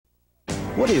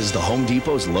What is the Home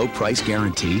Depot's low price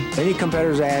guarantee? Any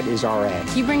competitor's ad is our ad.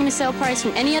 You bring in a sale price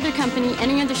from any other company,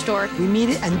 any other store. We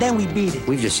meet it and then we beat it.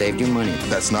 We've just saved you money.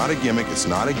 That's not a gimmick. It's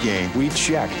not a game. We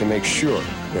check to make sure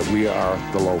that we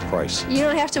are the low price. You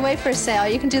don't have to wait for a sale.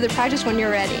 You can do the project when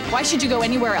you're ready. Why should you go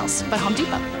anywhere else but Home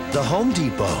Depot? The Home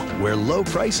Depot, where low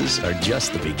prices are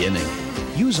just the beginning.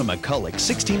 Use a McCulloch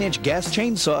 16-inch gas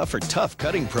chainsaw for tough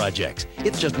cutting projects.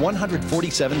 It's just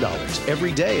 $147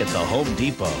 every day at the Home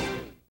Depot.